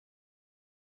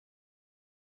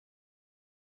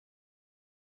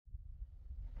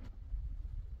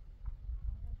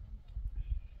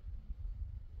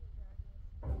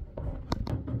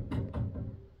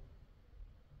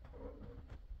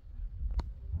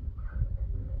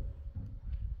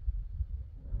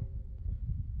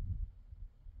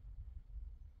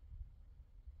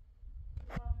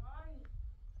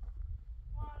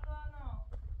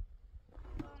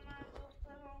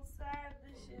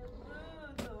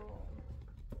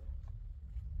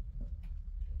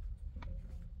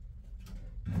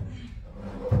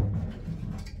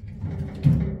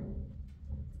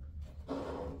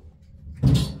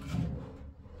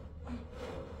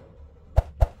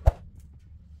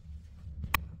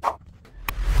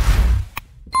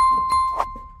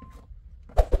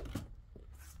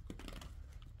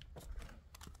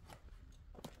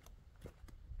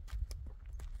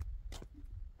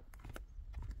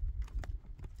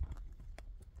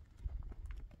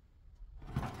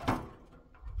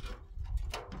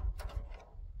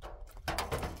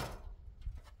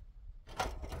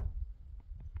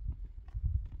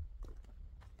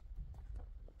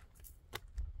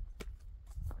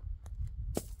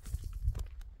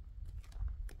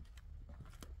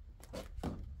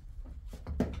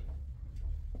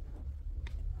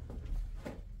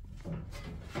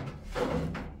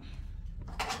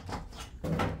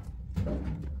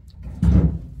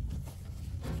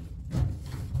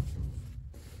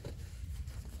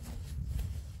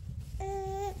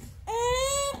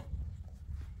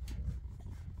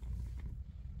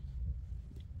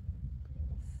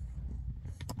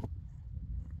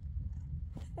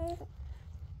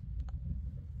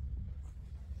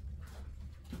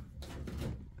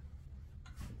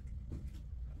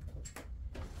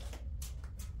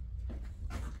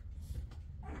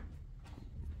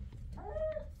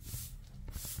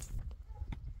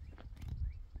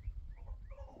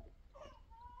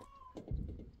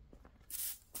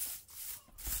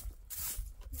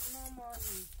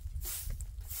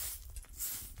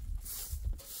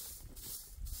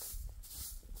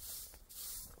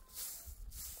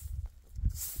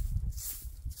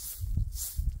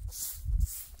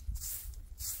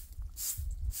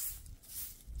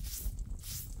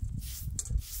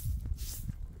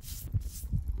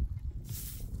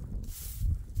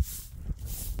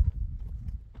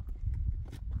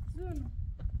زونو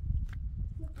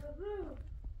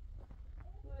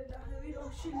ولا هذه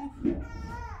وشيلي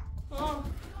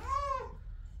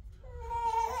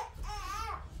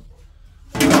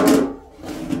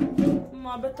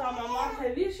ما بطعم ما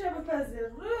هذه شو بپزه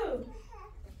رو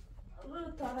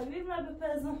تا هذه ما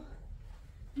بپزم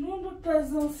نون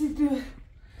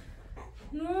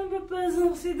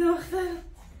بپزم سی دختر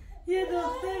یه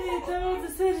دختر یه تمام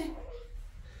سری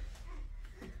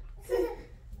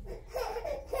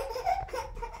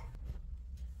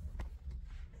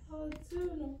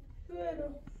زونو برو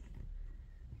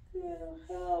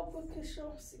help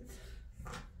بکشم سید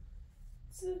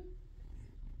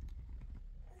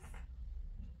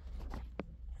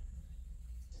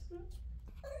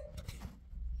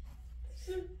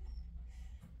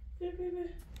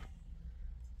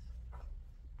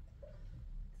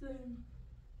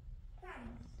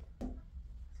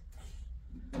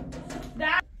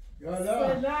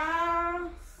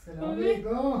سلام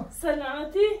علیکم.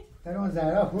 سلامتی. سلام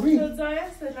زهرا خوبی؟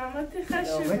 سلامتی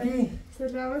خشم.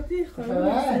 سلامتی خوبی.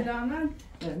 سلامت.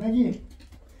 نگی.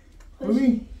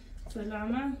 خوبی؟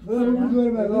 سلامت.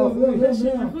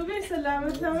 خوبی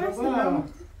سلامت همه سلامت.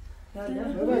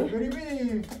 خوبی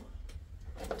بی.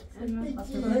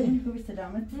 خوبی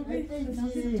سلامت.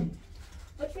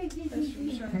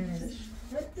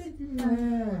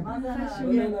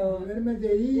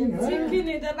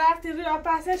 چیکنی در وقتی روی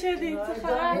آپاسه شدی چه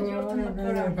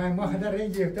خبر؟ ما خدا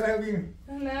رنگ گرفتار بیم.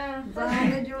 نه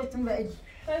زهره جوتم بایی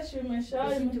خشم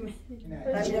شایم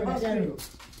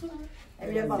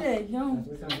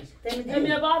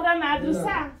امیا بار مدرسه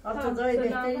آتوزای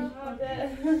بهتری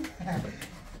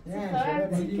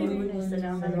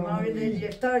سلام ما ویده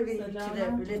گرفتار بی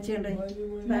بله چین رای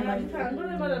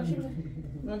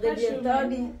نوده گرفتار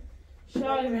بی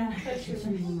شایم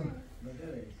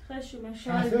خشم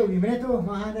شایم بیمه تو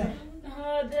ما هده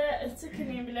هذا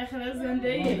سكني بالاخر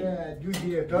زندگی جو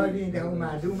گرفتار بین ده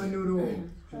مردم نورو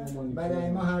برای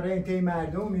ما هرین تی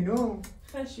مردم اینو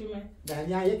خشمه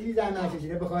ده یکی زحمت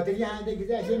کشیده به خاطر یه هنده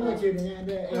گذشته ما چیره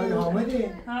یه ایال حامده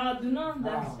ها دونان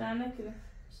دست در نکره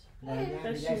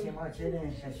گذشته ما چیره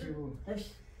خشیبو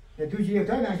دو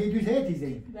گرفتار نشه دو سه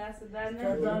تیزه دست در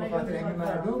به نکره خاطر همین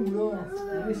مردم رو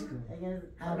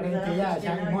همین که یه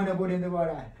چند ایمان برنده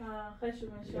باره خشمه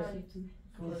شاید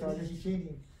خود سالشی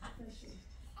چیدیم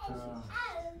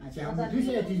اچه همون دو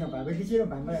سه تیزه با بلکه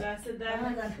چیرم با دست در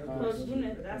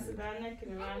نکره دست در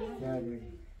نکره من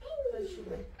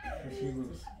خشیبو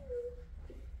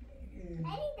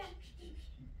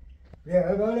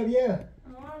بیا بالا بیا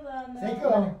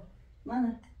سیکو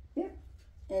مانا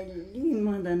الی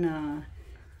مادانا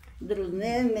دل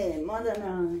نمه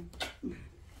مادانا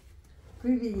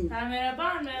خوبی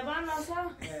مهربان ناسا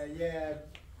یه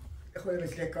خود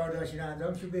مثل کار داشتین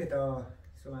انجام شده تا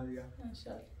سومندیا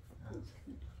انشالله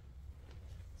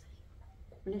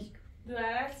بلش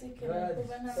دوارتی که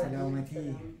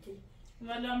سلامتی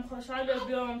ملام خوشحال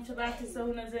بیام چه وقتی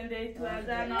سهون زنده تو از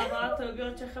ناراحت و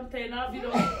بیام چه خم تینا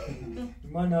بیرون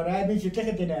ما ناراحت میشه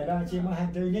تخت نه چه ما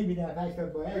هم توی نمیدن خشت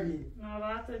باید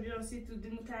ناراحت بیام سی تو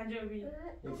دیمو تنجابی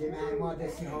چه ما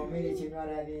دستی حامله چه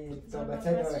ناراحتی تا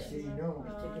بچه داشتی اینو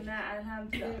نه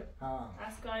الحمدلله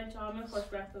از کار چهامه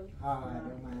خوشبخت بود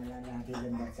من الان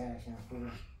دیدم بچه هاشم خوبه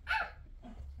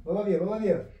بابا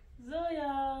بیا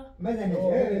زویا بزنش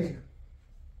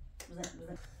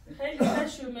خیلی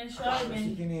خشومه شایمه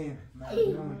شکنه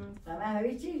تمام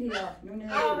هوی چی دیا نونه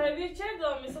هوی چه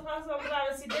دو میسو خواستم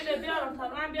برسیده بیارم تا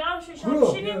من بیارم شوشم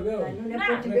شینیم نونه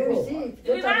پوتی برسی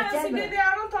دیگه برسیده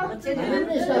بیارم تا ما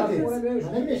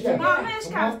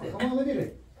مشکفته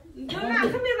نه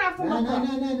خیلی رفتم نه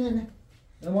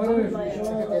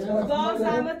دار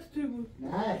زحمت توی بود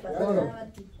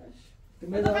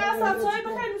بده قرصم سایی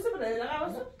بخیر میسه بده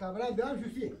قبلا بیارم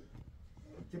شوشی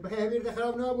که بخیر هبیر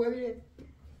خراب نابو هبیر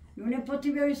نونه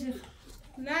پوتی برسی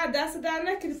نه دست در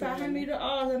نکری فهم میره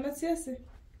آدمت سیاسه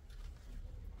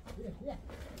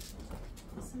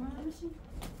اسمع بشی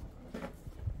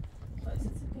خواهی سی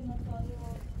که نفاری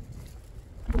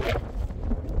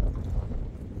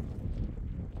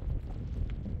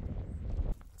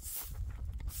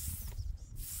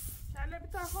شله بی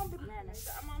تاخون برو نه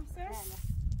امام سه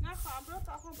نه خواهم برو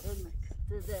تاخون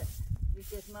برو تزه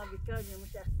بیشت ما بیکار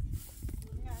نموشه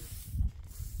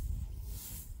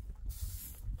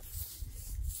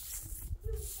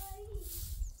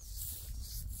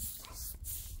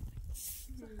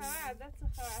خواهد دست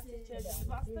خواهد چه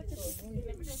واسطه که چیزی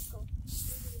نمیدهش کن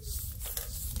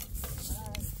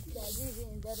دادی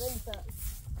این در این تا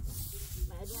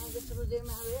بعدی اگه سروده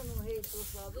محوه موهی تو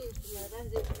صادی لرن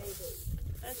دیت میده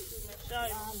اشتی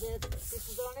مشای آنده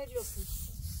تیزدانه جوکی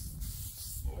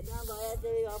آدم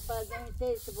باید یا پازم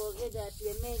تیست بوده دست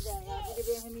یه میده یا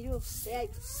دیگه به همیرو بیای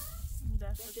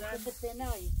دست در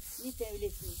خطنایی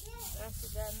نیتولیتی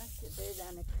دست در نکنه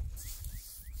بیدانه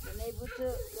نه بود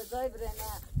لذای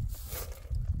برنا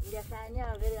ایره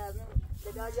خانیا غیر از اون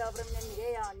لذا جابرم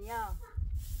نمیره یا نیا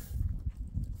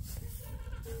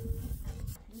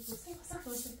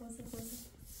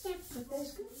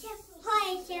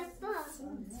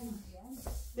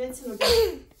بيتنا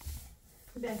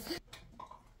بيت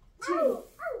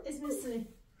اسمي السني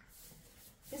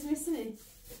اسمي السني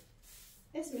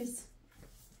اسمي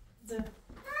زين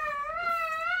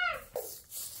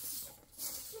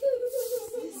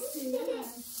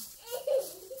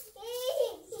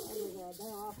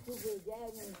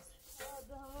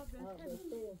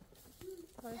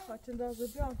هاي خاطر دازو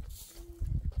جان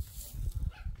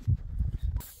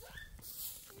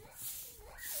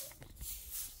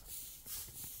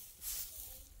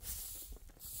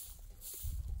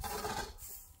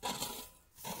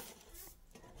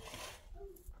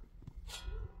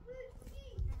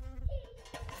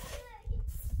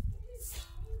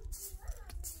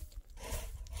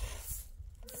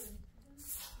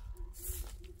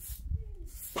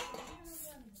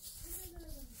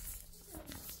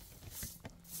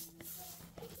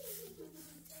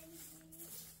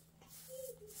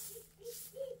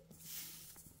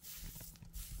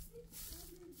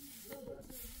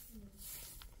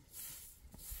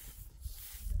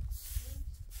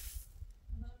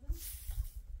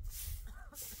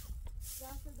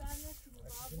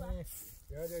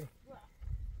Ja, dai.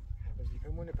 Ba zai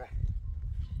kai muni fa.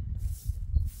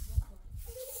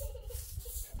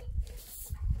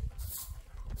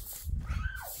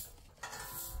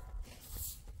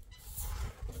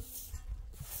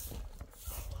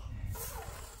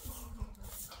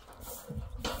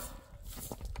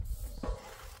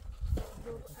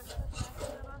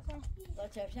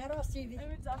 چشم راستی بی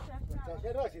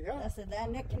چه راستی ها؟ دست در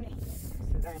نکنی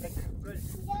در نکنی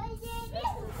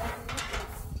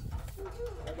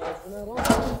گل زهرا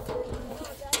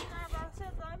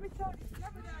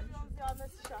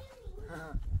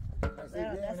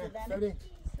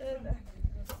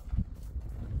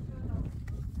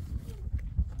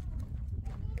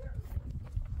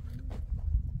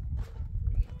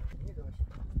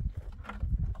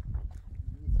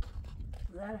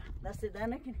دست در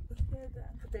نکنی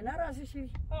خطه نرازی شوی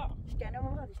اشکنه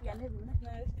مواد اشکنه دونه نه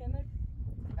اشکنه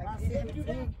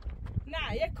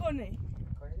نه یک کنه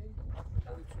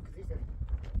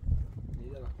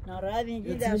ناراحت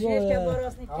میگی دستش که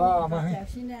باراست نیستی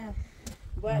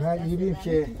ما میگیم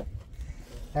که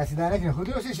دست در نکنی خود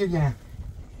راستش شدیم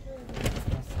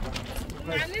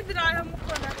معنی دراهم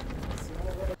میکنه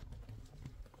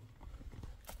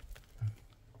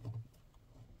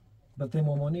برای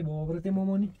مامانی بابا برای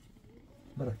مامانی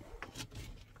برای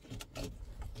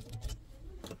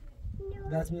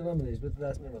دست میرم بنیش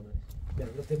دست میرم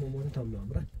بنیش برای مامانی تام میام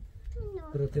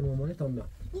برای مامانی تام میام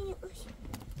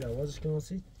جوازش که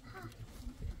نسی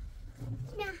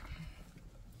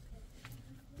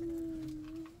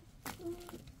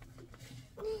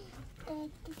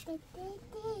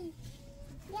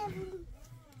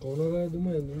Kola ga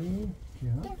duma yedin.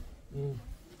 Ya.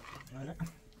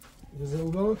 Bize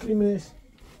ulan krimes.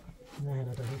 Ne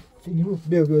hele tabii. Seni bu.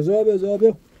 Beo göze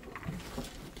beo.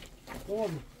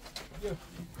 Tamam.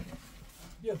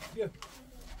 Gel.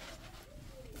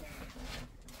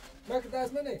 Bak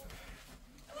ders ne?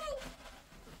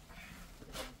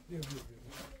 Gel.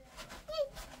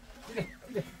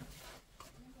 Gel.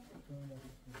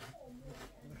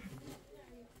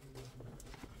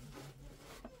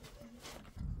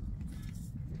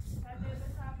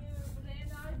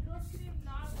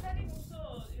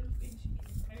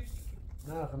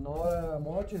 نه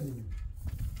ما چه دیدیم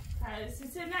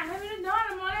سیسه نه همین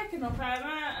نار ما نکنم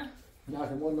فرما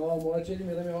نه ما چه دیدیم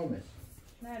میدم یارمش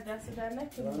نه دست در نکنه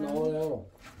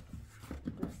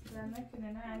دست در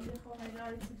نکنه نه علی خب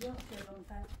هجاری تو جا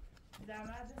کردم در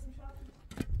مرد اسم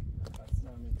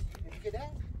شاید دیگه ده؟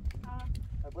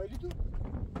 بایلی تو؟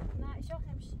 نه ایشا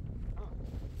خمشی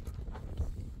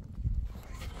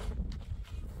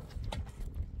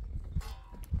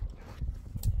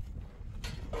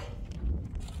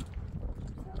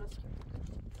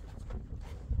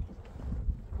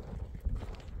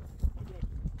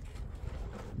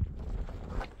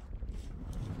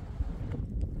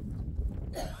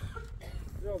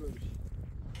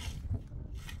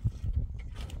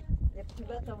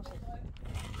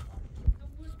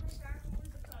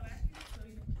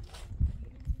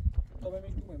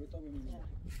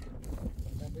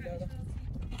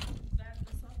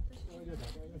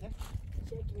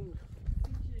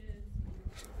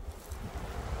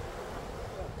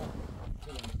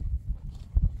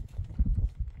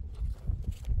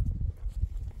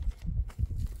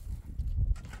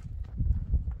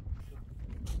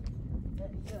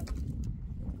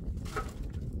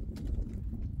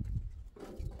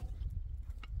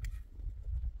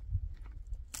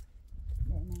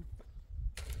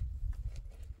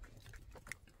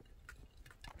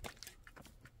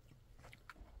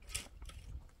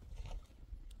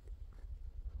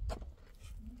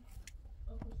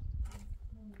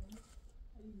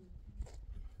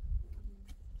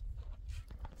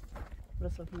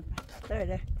Burası bakayım.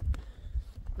 Öyle.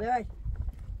 Vay.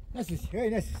 Nasılsın?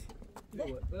 Hey nasılsın?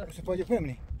 Você pode pôr,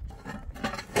 menino?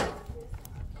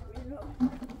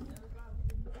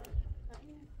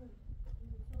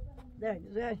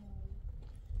 Güzel.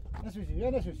 Nasılsın?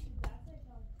 Ya nasılsın?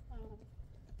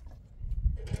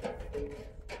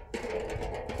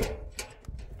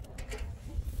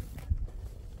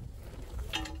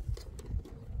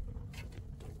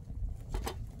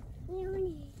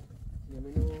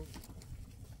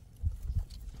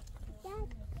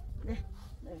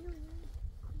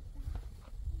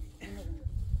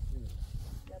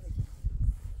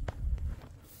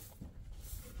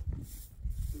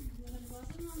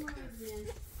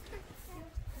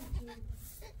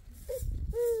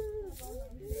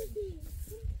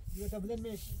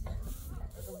 Yatabilirmiş.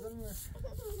 Yatabilirmiş.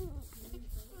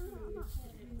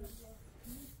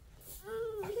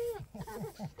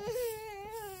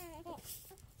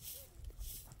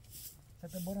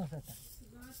 Zaten bono zaten.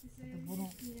 Zaten bono.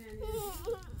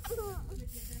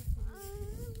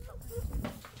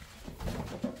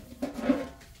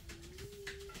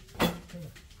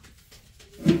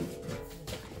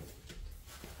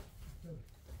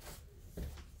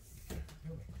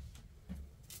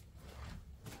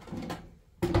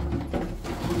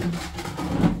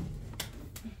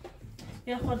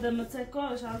 یه خورده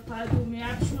متکاش از پایدو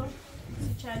میاد شو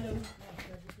سی چلو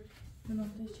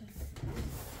منو چه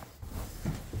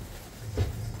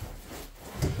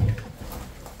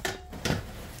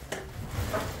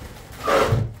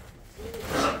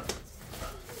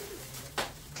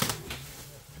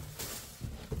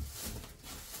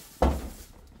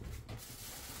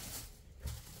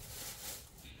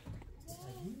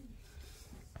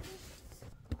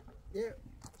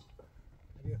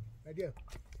Adiós.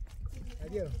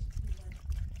 Adiós.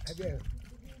 Adiós.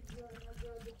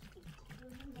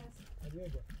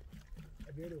 Adiós.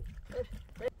 Adiós.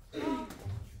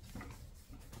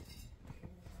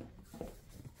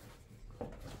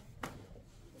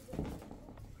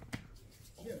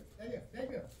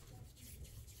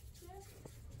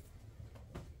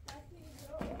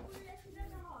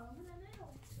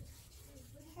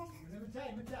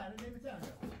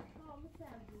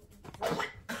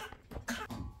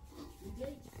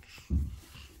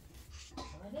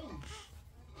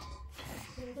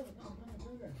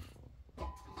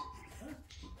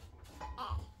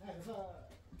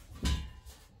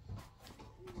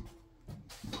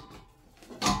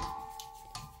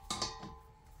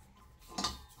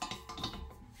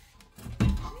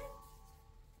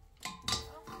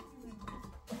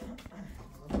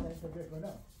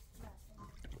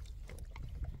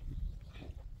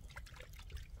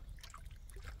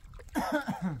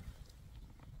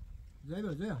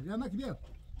 Zahra, Max, bien.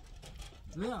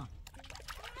 Zahra.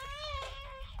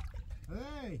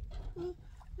 Hey.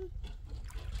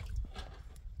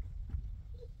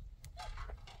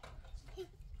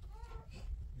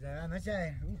 Zahra nasıl?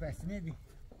 Bas neydi?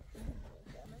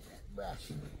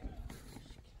 Baş.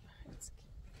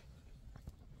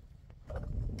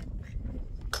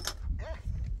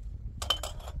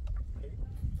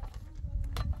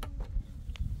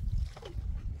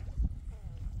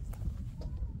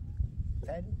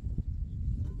 Sen?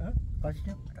 Ha?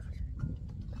 Kaçacağım.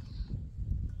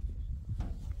 Deixa.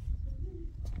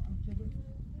 Bebeği.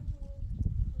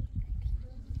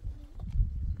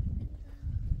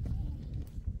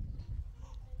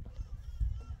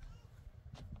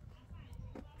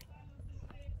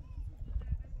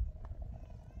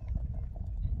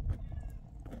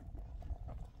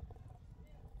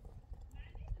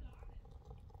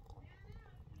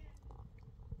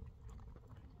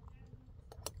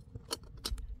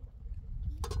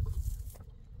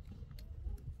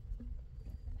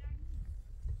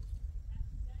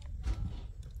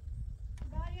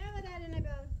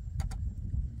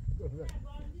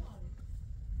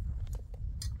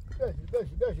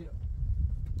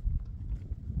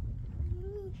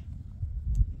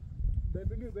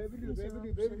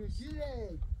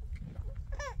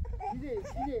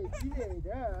 Direito.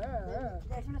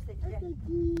 Deixa no seco.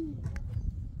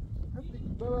 Aqui,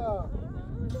 baba.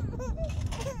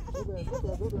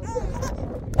 Dobra.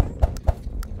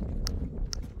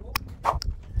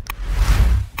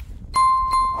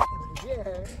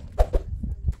 Yeah.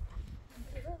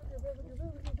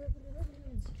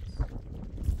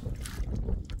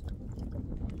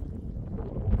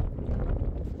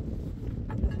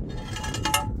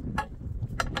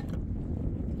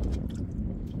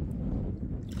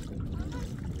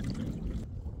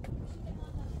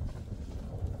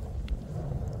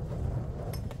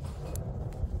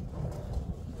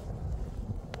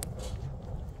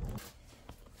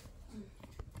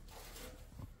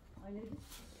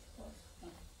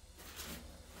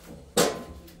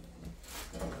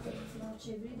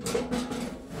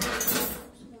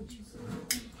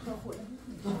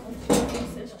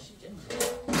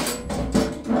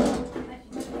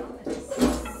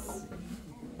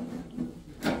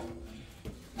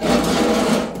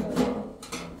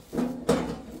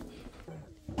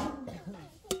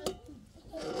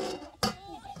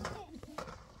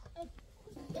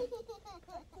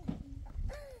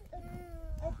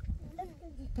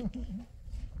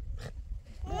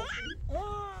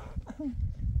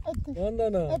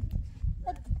 عندنا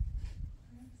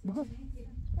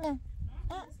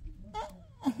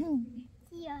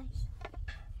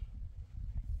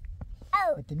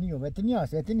بتنيجو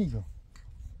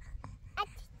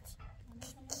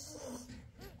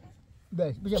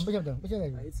بس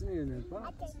بجم هيتسنين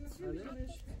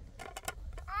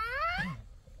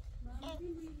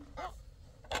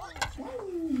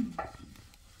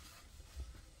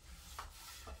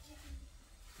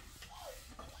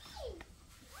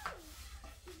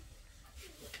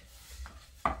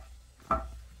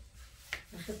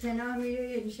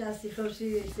تنامي نشاسي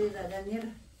خوشي سيدة دنير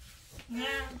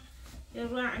نعم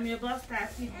يروح عم يباص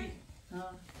تعتيبي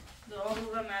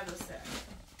ضرورة ما بساعد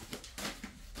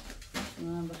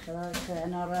ما بخلاص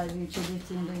أنا راجل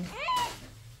شديتين لي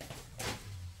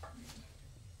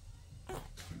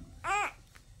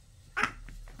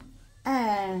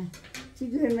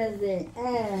تقول مزة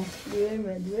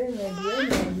دوما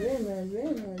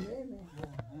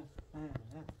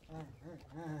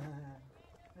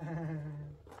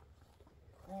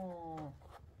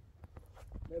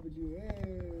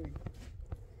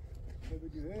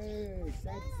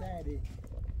سادي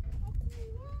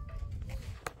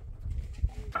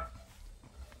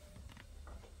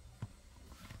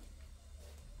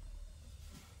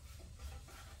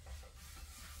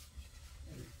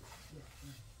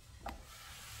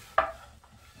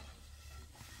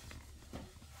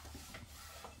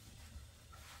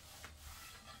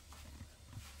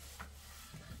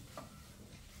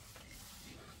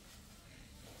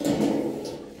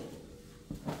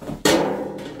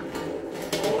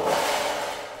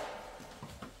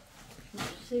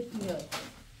Çekmiyor.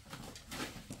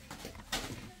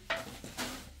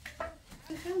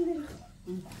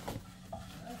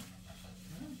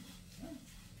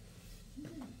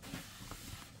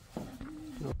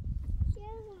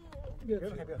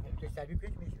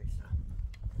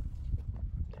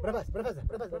 Bravo.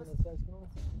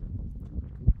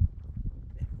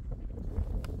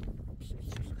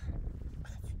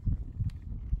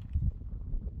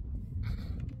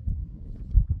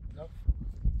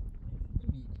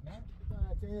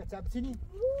 Sampai sini.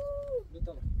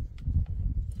 Betul.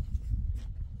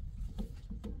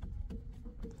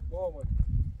 Wow,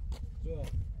 so.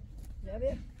 Ya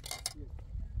bien.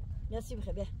 Merci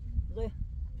très bien. Re.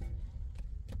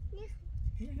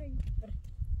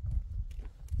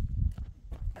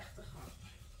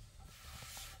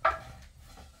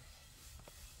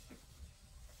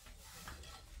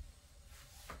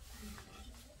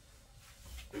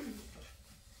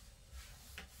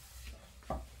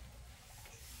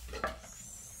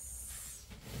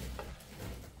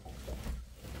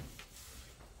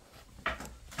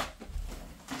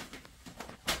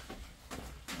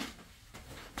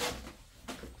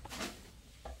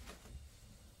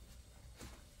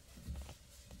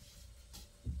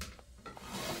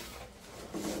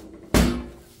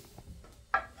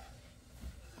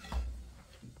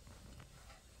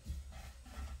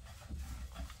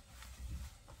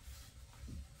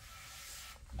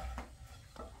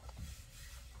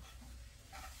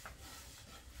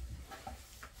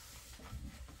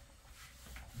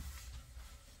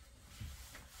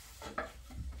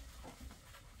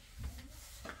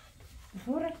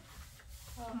 Fora.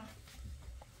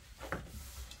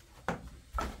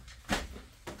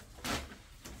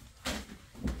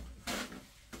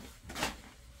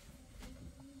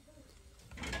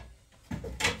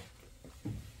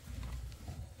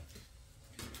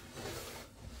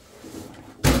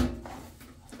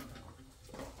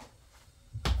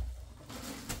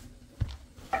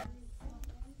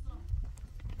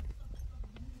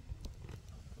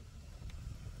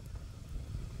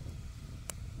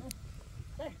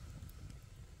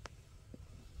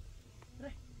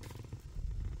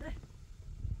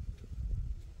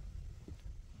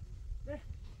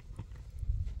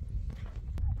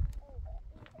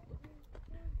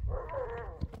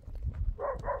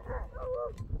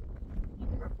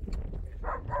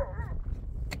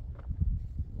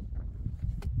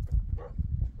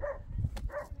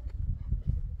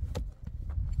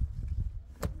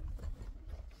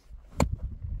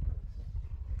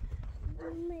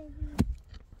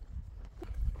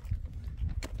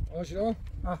 آشرا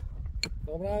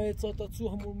دامرا ایت تا تو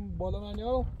همون بالا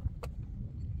ننیارو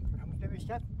همون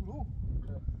تمیشتت برو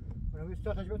همون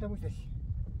استاد تجربه تموشش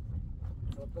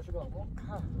تاشو با ما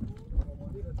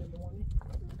مامانی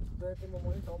رته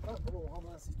مامانی دامرا برو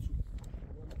هم هستی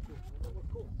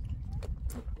تو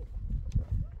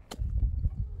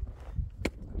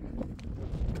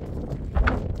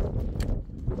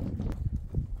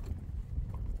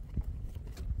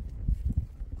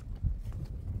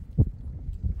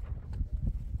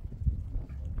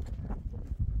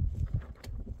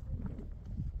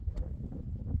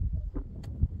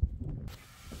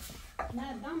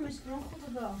نه دمش کن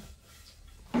خدا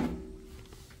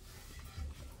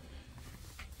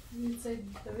نسيت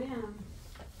تبيها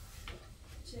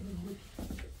شيء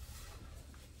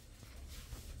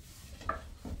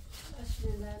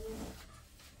أشمل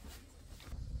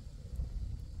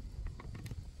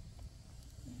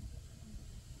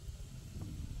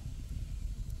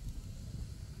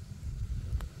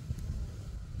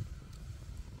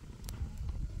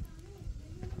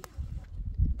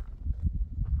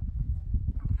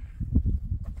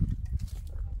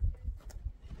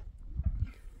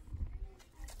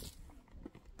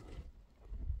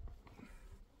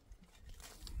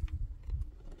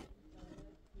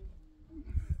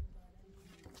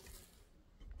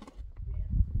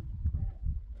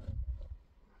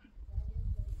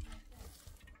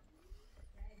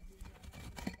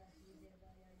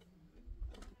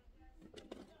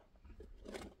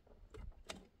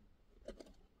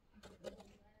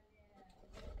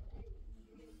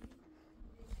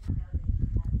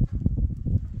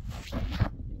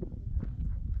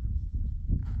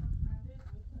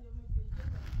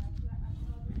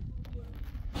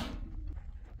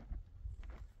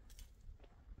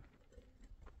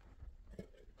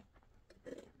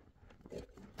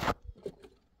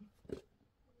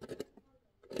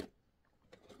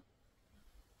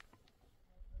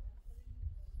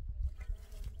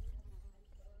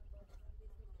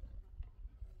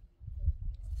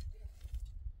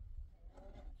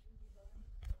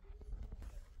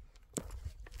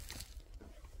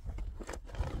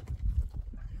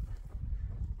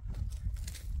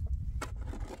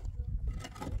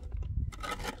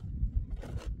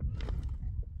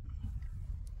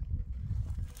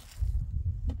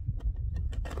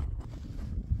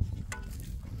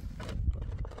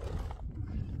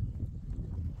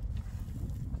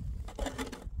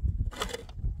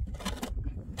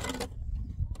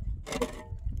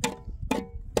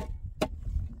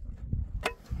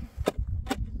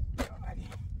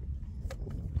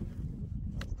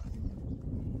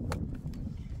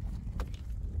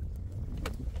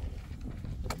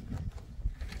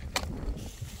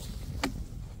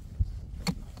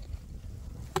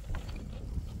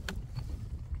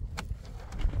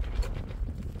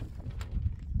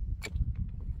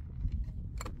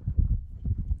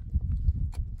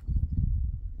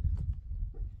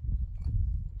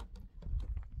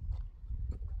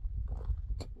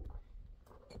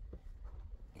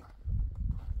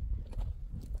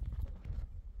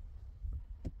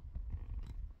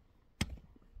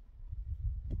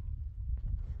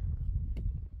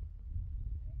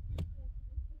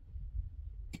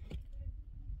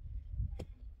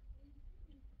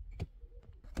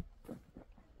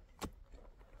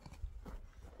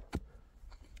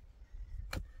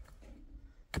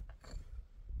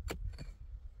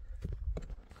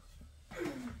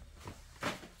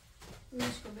مش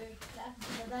كبير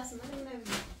لا ده اسمه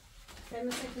النبي كان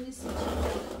مسكني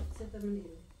ستة منين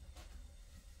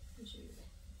مش كده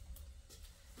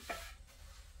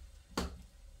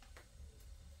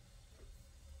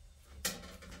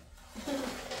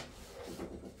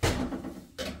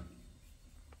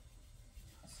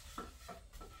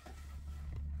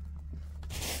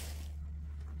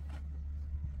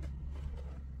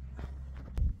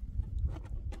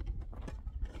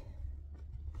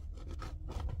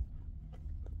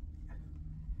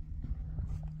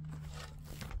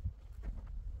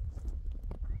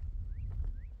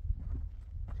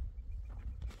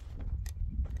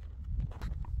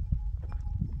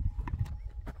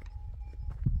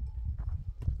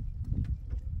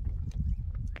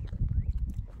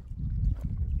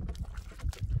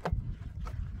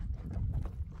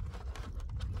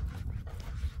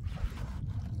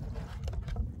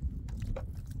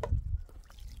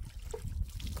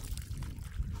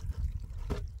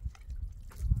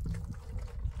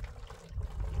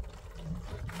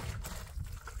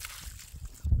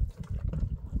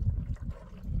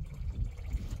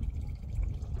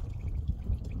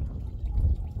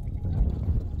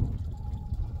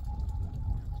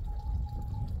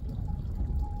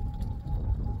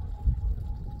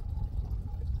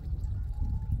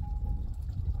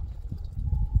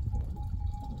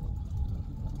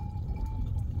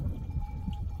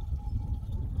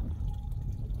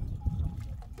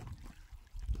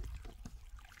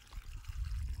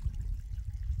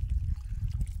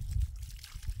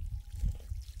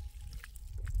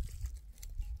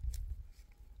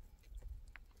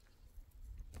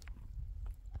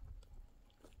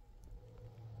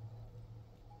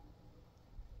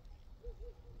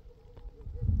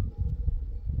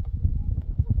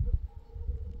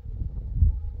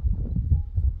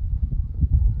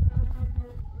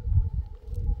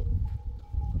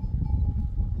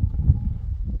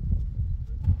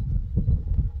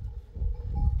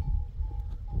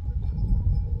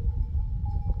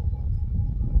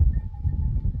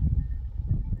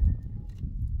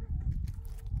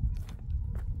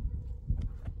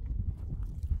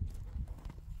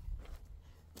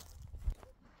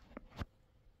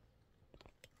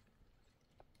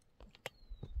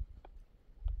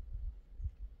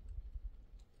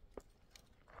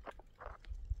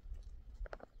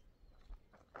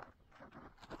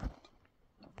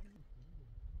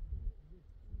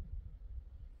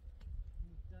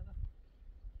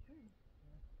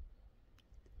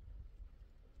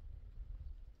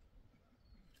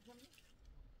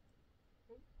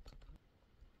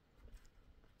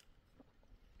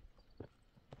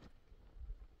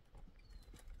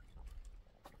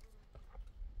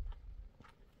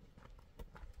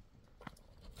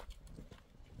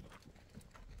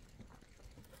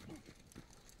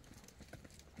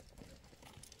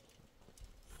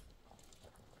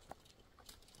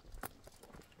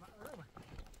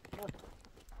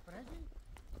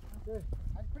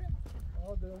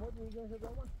آه درامات میگن شده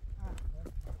آمان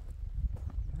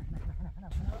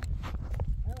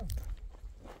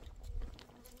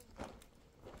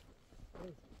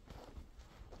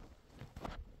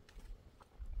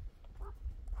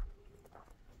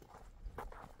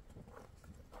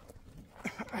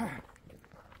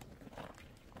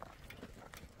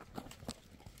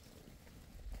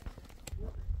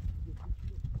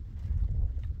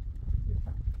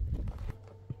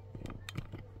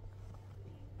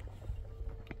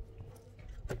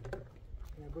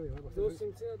دو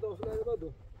سمسين داخل على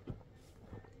بعضه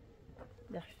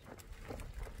داخل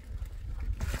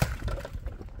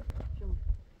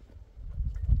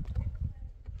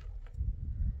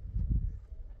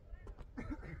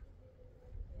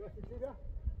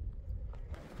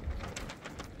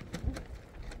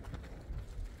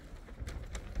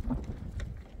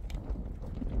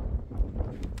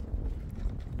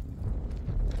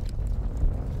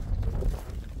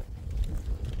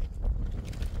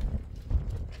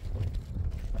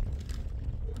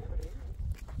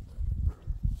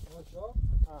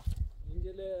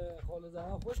خاله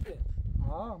زهرا خوشگه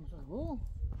مسخو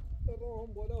راه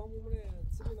هم بالا همونه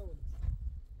سری نبود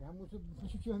همون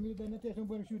تو چه میری در نتیجه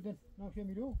برای شدن نامش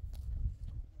میرو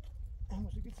همون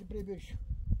که سپری برش یه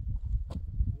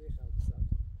خاطر سال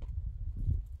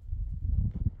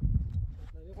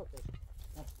نه خاطر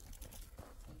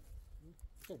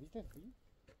چه بیشتر کنی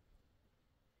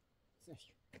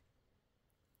سش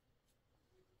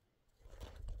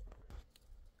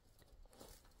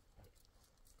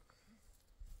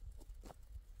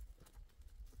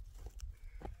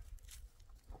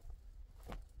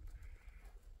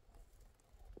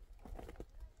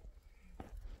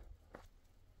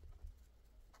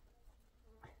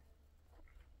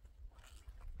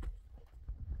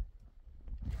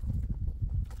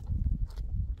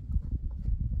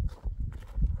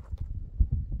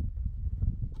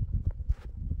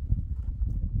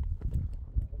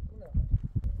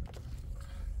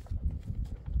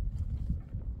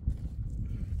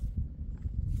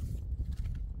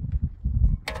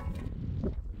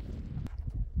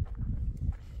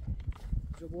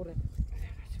جبوره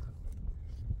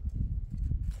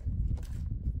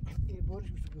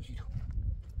برش میشه باشید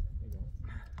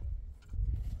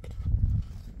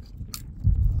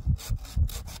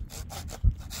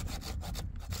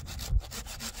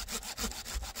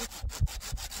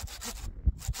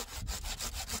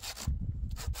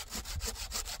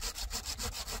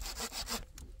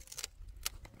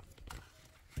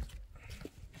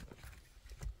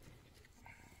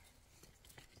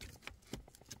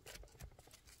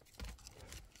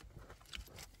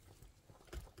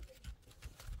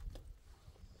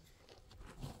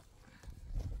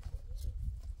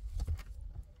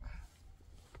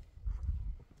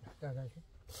داداش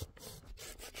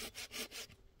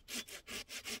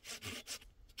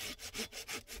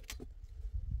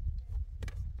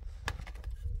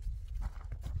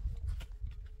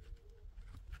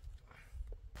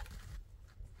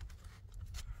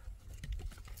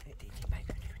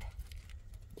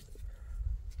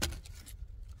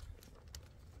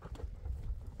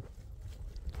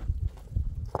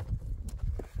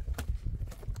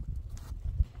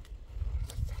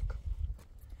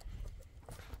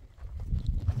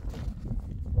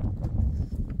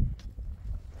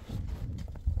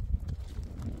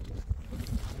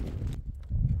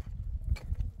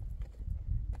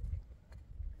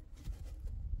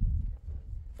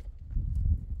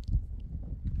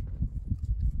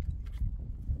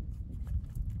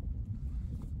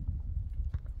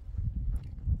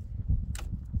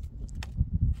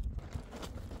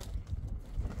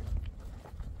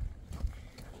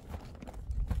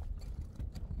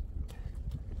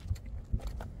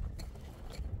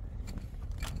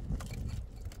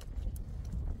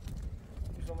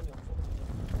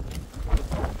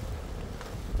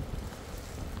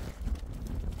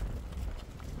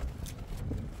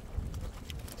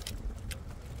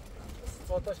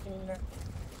صوتاش کنیم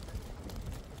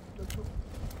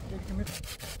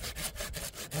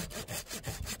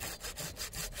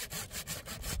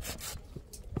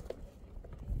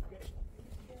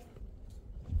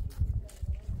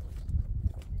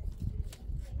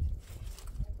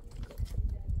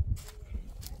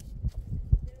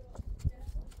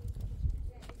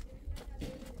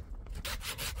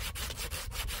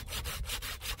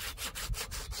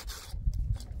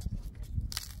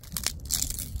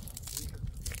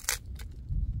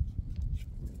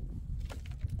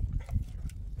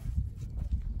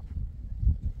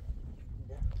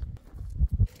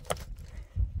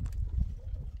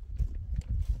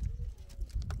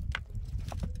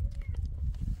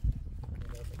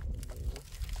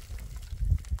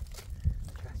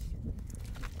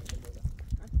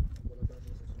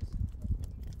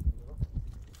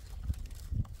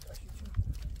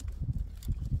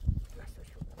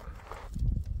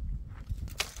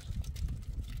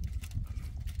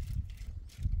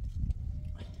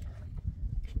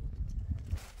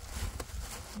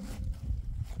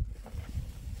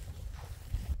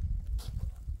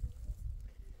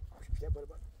باش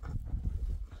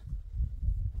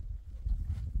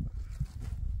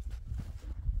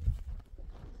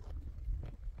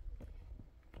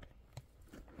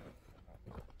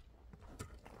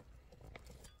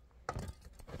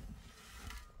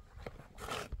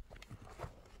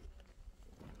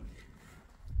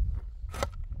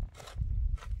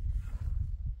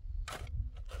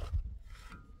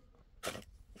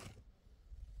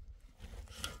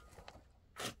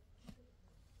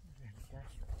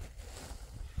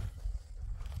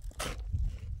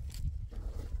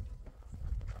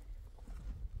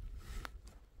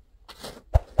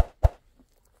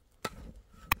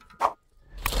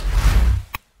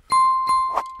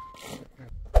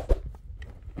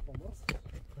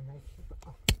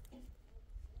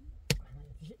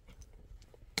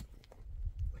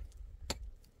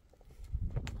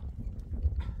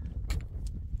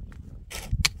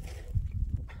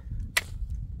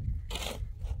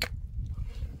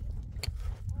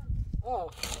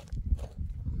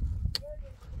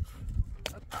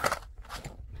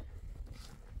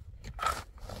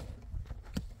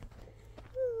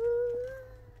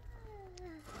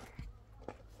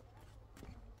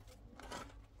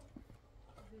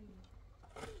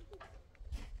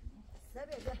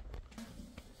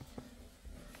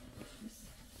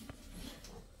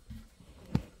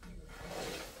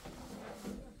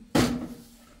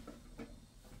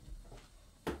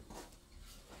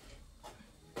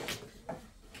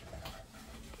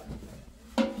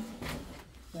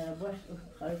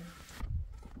خلاص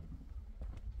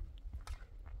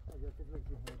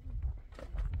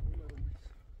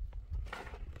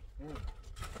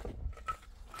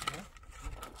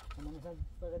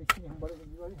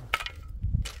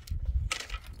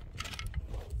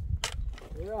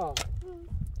Ja.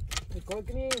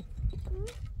 Bekijk niet.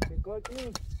 Bekijk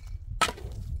niet.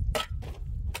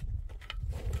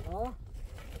 Ja.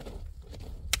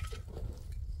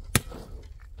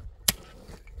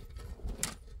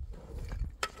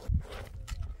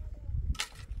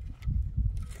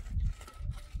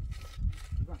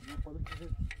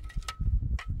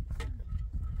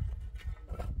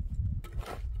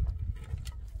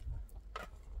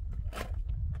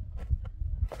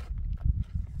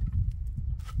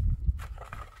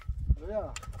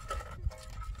 Ja.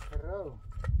 Hallo.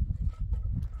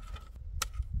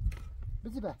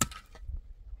 Bitte bei.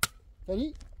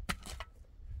 Teddy?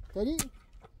 Teddy?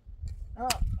 Ah.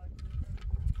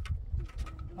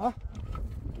 Ah.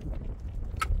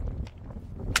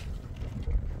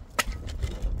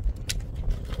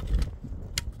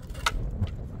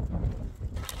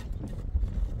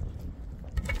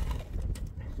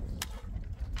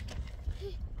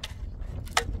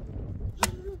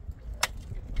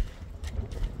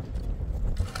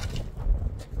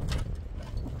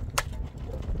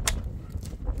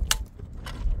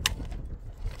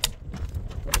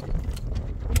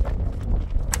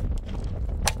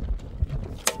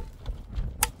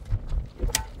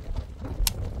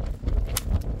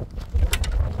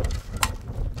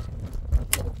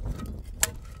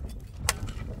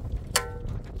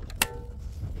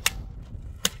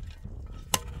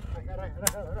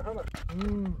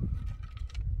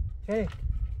 Hey.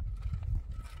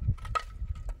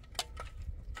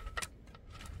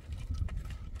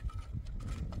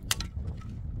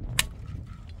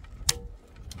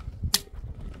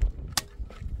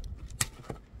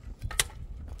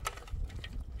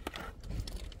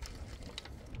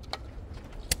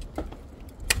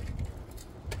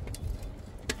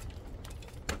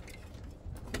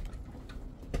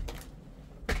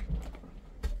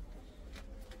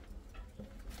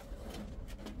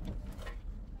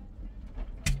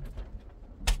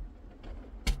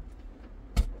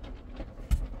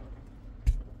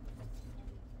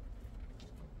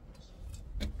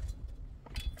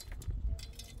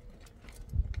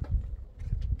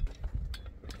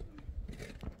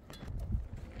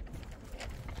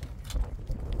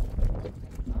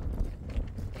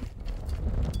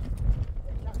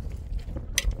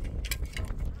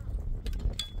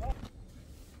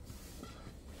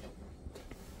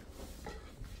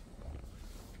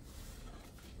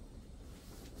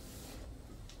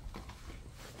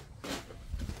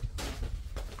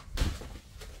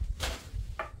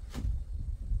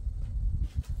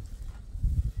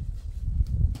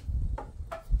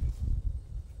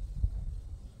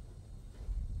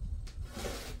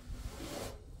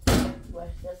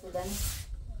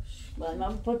 Well,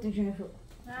 I'm putting you.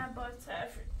 But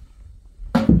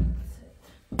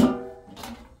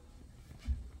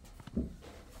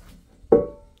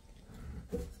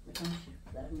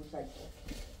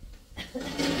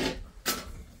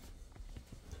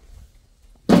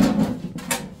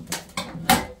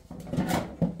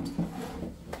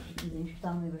این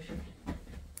تمامی بشه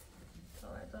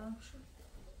تمام شد.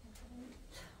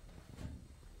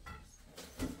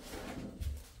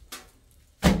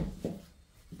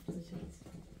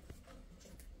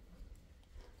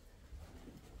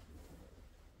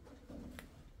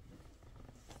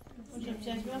 Możemy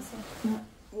wziąć wiosę.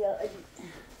 یا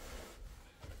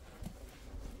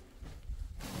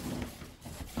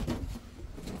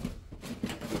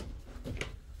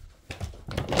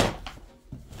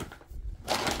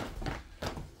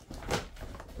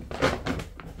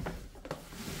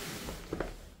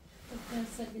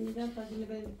Servinidad para que le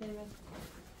vea el tema.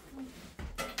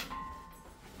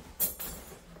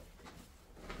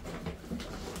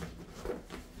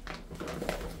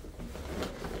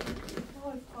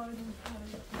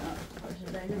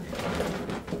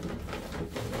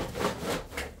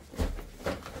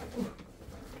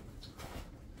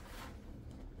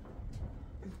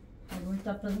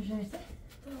 Toplamış neyse.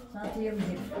 Saat 20.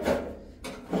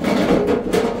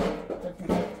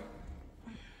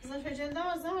 زن شجن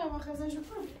دام زهرا ما خزن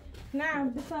شكون نعم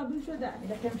بصابون شده.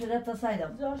 إذا كم شدت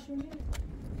تصايدم. جاش میگه.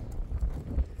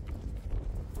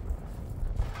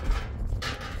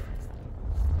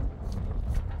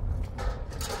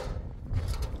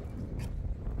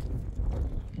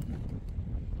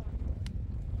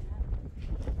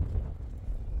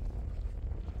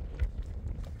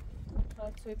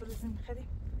 توی برزیم خریم.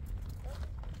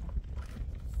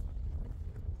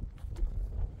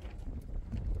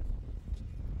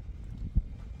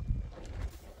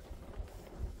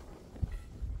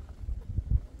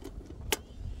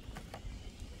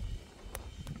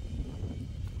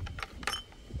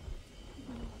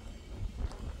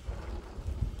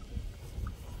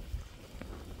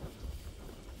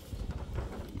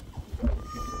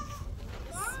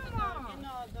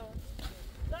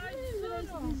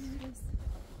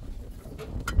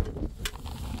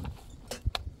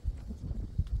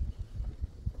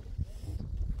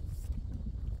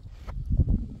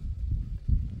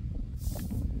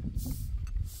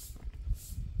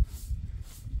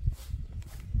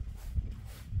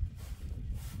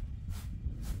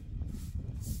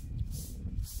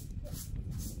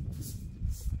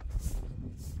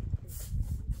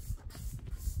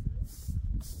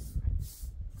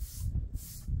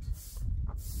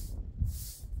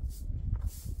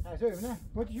 Zo even, hè?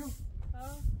 Wat is jou?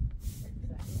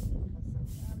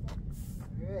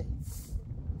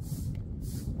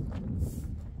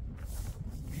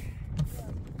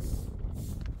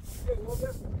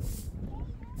 Oké.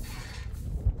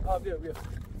 Ah, weer.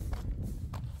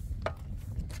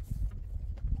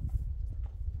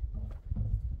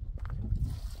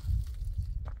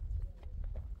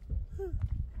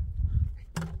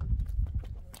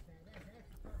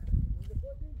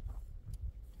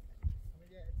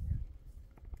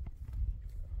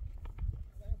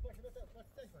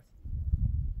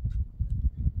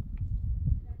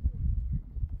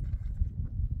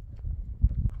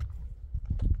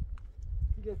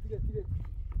 Tiga.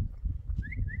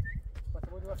 Passa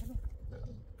a mão debaixo, não?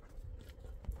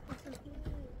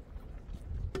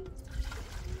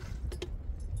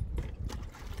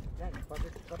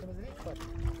 Pode fazer isso? Pode.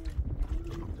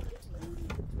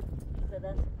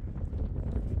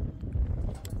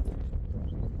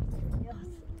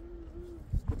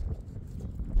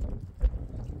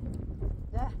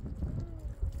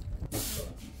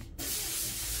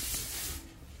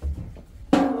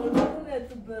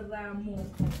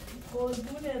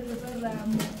 قربونت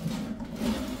برم.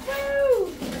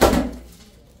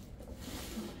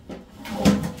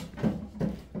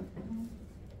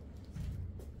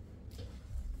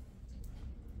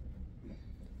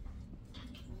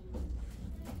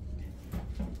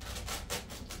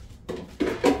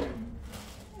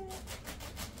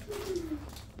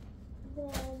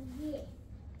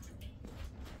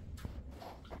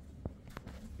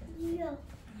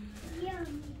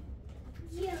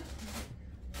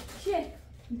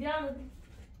 Diana.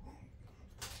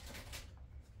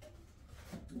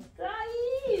 Tá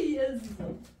aí,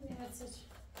 Azizão.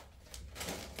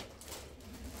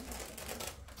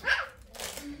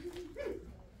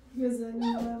 Güzel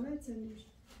evet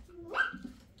senin.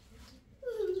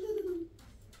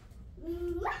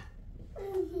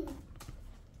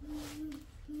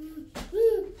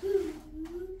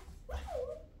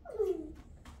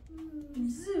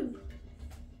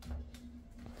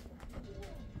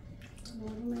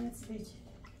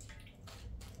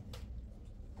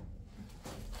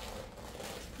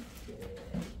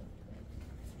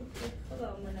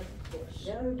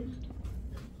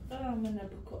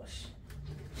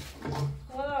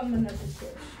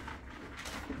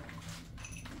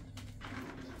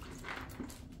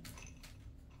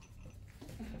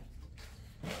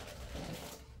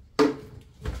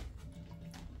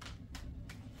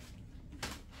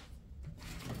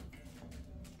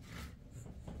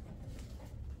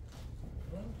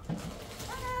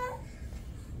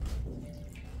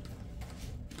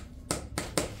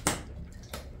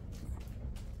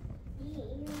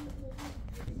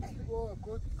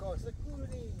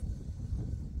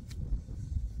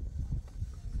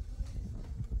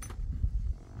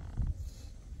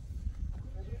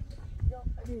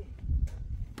 بودی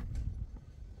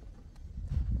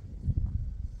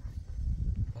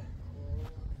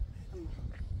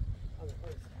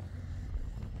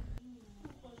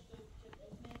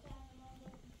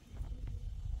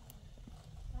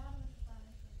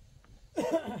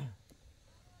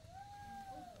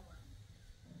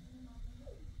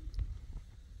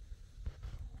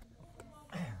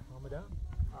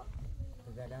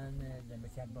زدن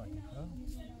بسیار باید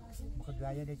خود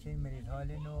دعیه که مریض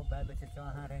حالین و بعد به چه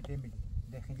هر رنده میدیم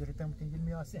دخیل جلتا متنجل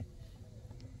میاسه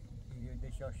ایلیو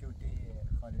دشا شوتی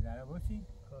خالی داره بوسی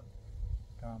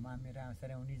تا من میرم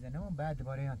سر اونی زنم و بعد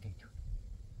دوباره یان تیتون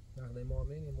نقل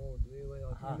مامین موضوعی و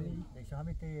یادی دشا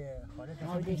همیتی خالی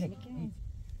دشا نیست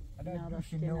حالا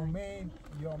دوش نومه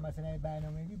یا مثلا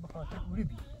برنامه بی بخاطر اوری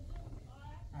بی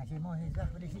اگه ما هیچ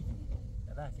وقت برشی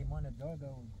وقتی ما داد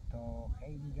و تا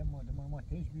خیلی گه ما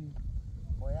تیش بی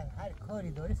باید هر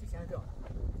کاری داره سیش انجام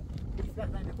هیچ وقت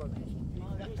من نباید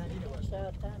بشید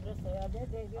شاعتن رسیاده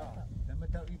دیگه لما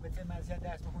تا این بچه مرزی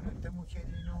درس بخونم تمو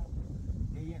چدینو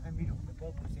دیگه هم بیرون به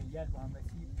پا پرسیل با هم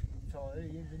بسی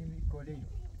چاره یه زنیم کلی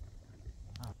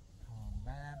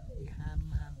منم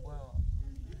هم با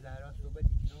زهرا صحبت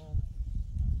دیدم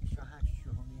ایشا هم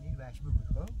شهمینی وشمه بود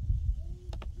خب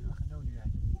ناخنه اونی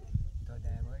رد تا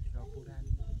درمای شاپورن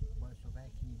با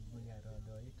صحبت که باید را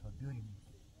داری تا بیاریم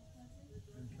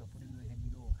اون شاپور بیاره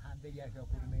میرو هم دیگه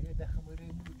شاپور میره دخم بره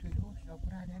میرو توی رو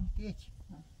شاپور هم دیچ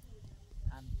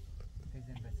هم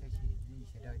بزن بسه چیزی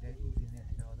شدای در این زنه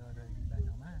اخلاقا داری این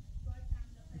برنامه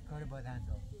این کار باید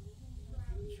انجام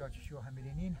شاچی شو هم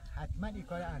برینین حتما این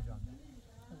کار انجام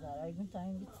زهرایی گون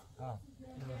تایم بیت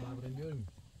اینو مبرم بیاریم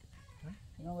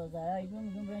اینو زهرایی گون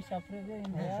برین شاپور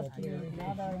بیاریم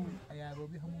نداریم ایا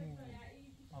بابی همون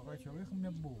آقای شاوی خم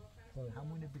نبو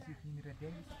همون بسیط میره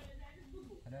دیش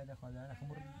حالا ده خدا را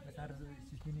خمر بسر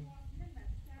سیکنی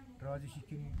رازی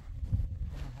شکنی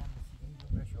هم بسیطی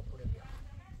جمعه شاپور بیا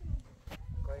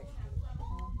کارش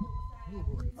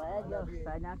باید یا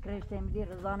فعلا کرشته میدی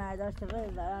رضا نداشته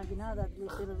غیر زران که نداد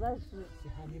لیستی رضاش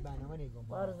همین برنامه نیگم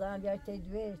با رضا بیای تی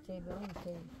دویش تی برون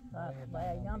تی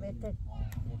باید اینا بهتر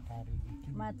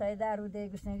من تای در رو دی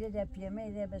گشنیده در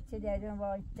پیمه دی بس چی دیدم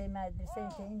با تی مدرسه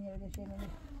تی این یه دیگه نمی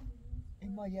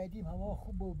این ما یادیم هوا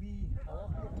خوب و بی هوا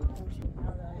خوب تو خوشی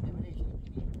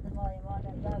ما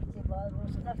ایمان رفتی باید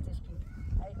روش رفتش کی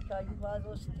ای کاری باید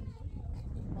روش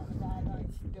ما الان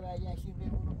دوایشی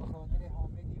بمونم به خاطر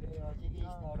حامدی ریاضی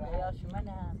ناراحت ریاضی من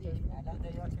هم الان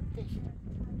ریاضی تیش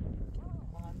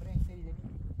ما هم بریم سری زمین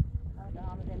الان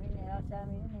هم زمین ریاضی هم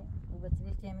اینه او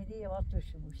بتونی تمیدی یا وقت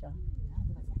توش بوشا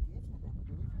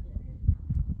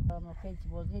ما کیچ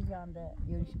بازی جانده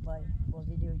یوش پای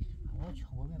بازی یوش چه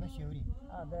خوبه ما شوری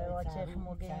آده و چه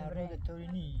خموگی بریم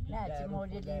نه چه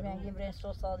موجودی من بریم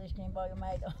سو سالش کنیم با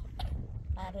میدان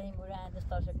هر این بوده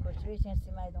اندستاش کشوی چنسی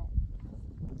میدان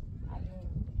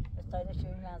استایل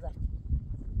شوی نزد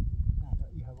نه تا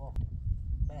این هوا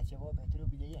بچه ها بهتر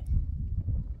بیده یه هم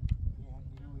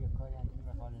نیروی کاری انجام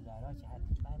بخوال زهرا چه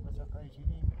حتما بسا کاری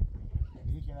چینیم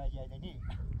نمیگه که برگردنی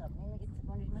طب نمیگه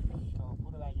تکونیش مثل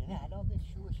شاپور برگردنی حالا به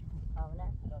شوشی بود نه حالا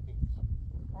به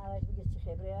نواش بگه چه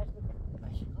خبری هست بکن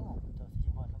بشیگم تا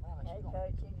سیجی خواستم ای بشیگم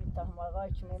کاری چیزی تا هم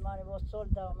آقای چه میمانی با سول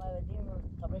دا مودیم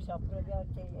تا به شاپور بیار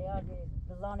که یادی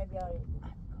بزانه بیاری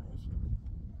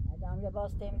آدم یه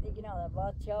باز تیمی دیگه نه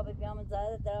باید چیا بیام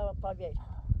زده در پا بیایی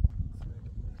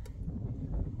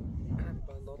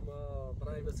بندم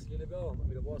برای وسیله بیام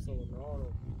میره واسه و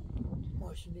نهارو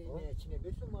ماشین نه چینه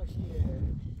بسو ماشین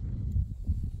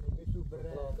بسو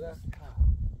بره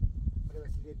برای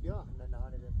وسیله بیا نه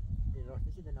نهار این راه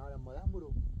بشید نهار مادم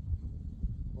برو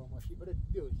با ماشین بره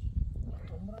بیوزی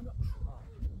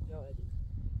یا هدی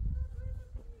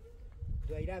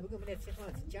دوایره بگو من چه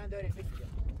خواهد چند داره فکر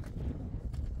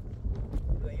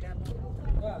دوایره بگو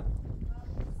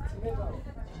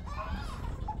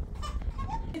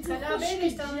سلام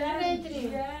بینش تا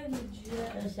نمیتونیم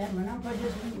منم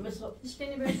پاجش بسو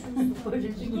اشکنی بشون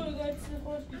Siguro da se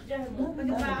خوش جهنم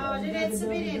بگه فعالی ریتس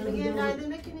بریم بگه قیده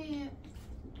نکنی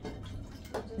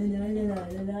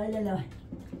لا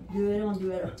دویران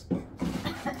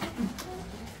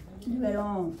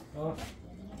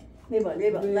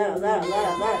لیبا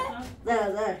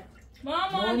زهر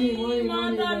مامانی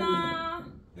ماندانا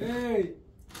Hey!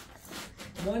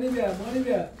 Mani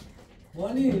bia!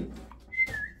 Mani!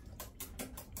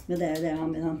 بده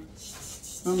هم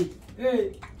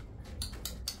Hey!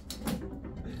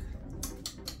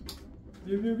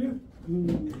 Biu! Busy!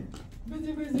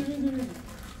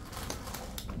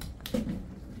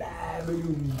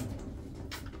 Babylon!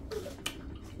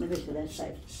 نبیشه در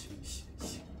سایت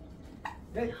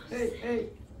Hey!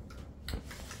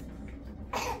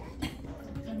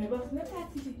 امی باخت نه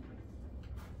تعطیلی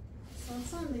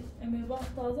سانسان امی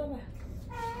باخت تازه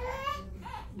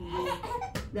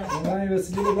به مامانی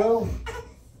وسیله بگو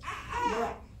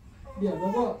بیا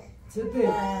بابا چته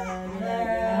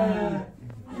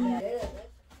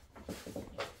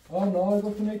نه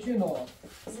گفتم کی نه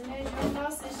زنه جون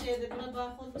راستش شده برای با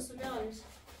خود مسئولیانش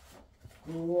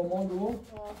رو ما رو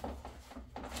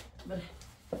بله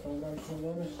تمام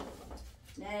شدنش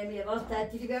نه میگه باز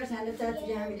تعطیلی بیار چند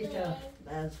تعطیلی همیشه تا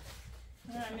باز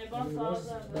امی باخت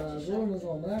تازه بعضی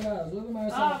نظام نه بعضی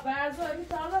مرسم بعضی امی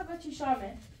تازه به چی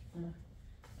شامه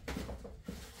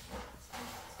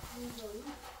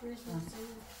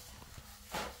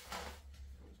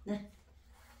نه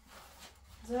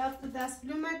زرافت دست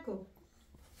بلو مکو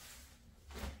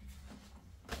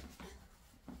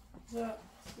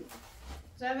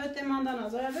زرافت ماندانا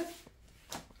زرافت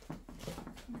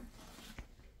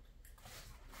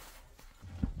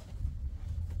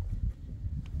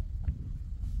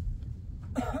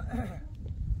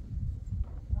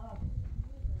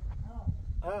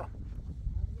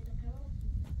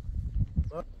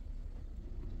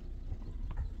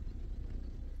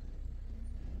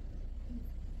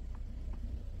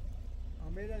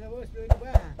Amira vos lo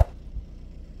igual.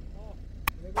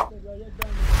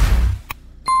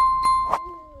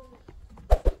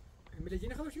 Emile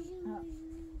yine kavuşuyor.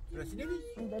 Burası ne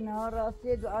değil? ده نهار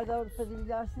راستی دعا دار فضیلی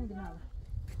داشتن کنار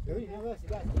Yok ne var?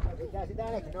 Ders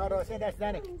danek. Narası ders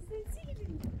danek.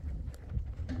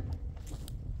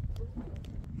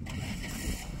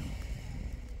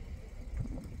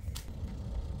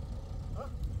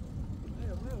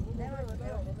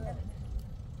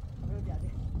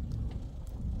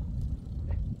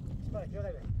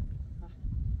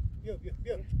 Yok.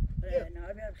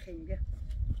 نهار بیار خیلی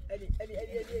Ali.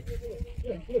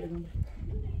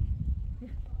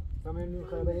 Tamam nu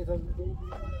خبری تا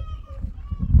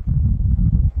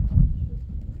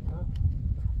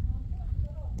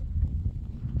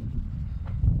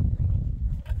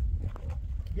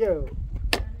Yo.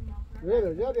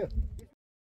 Bia.